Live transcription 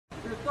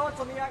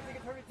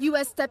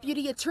U.S.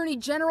 Deputy Attorney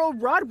General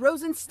Rod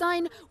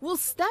Rosenstein will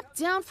step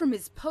down from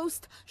his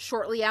post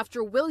shortly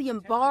after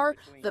William Barr,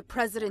 the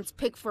president's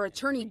pick for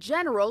Attorney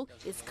General,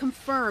 is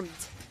confirmed.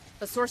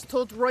 A source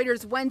told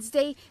Reuters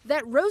Wednesday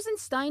that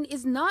Rosenstein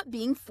is not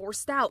being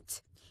forced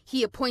out.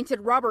 He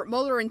appointed Robert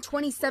Mueller in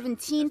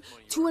 2017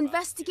 to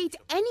investigate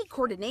any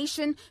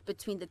coordination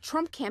between the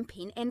Trump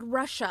campaign and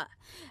Russia,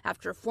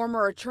 after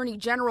former Attorney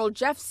General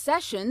Jeff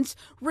Sessions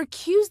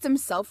recused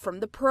himself from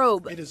the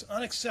probe. It is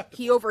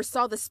unacceptable. He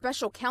oversaw the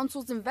special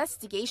counsel's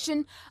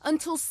investigation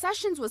until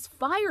Sessions was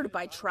fired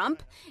by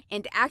Trump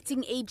and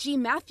acting AG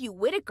Matthew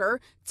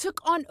Whitaker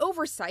took on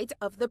oversight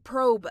of the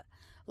probe.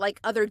 Like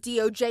other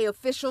DOJ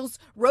officials,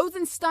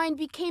 Rosenstein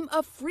became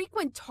a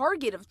frequent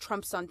target of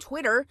Trump's on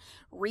Twitter.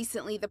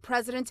 Recently, the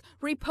president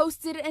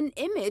reposted an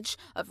image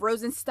of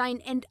Rosenstein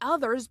and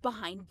others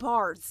behind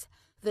bars.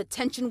 The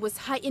tension was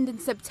heightened in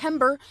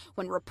September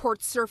when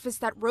reports surfaced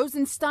that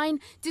Rosenstein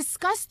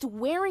discussed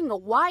wearing a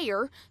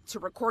wire to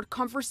record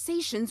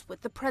conversations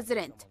with the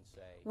president.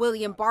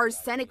 William Barr's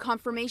Senate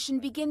confirmation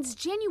begins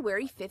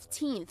January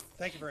 15th,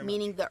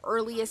 meaning the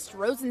earliest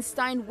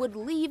Rosenstein would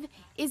leave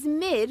is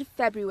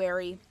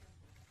mid-February.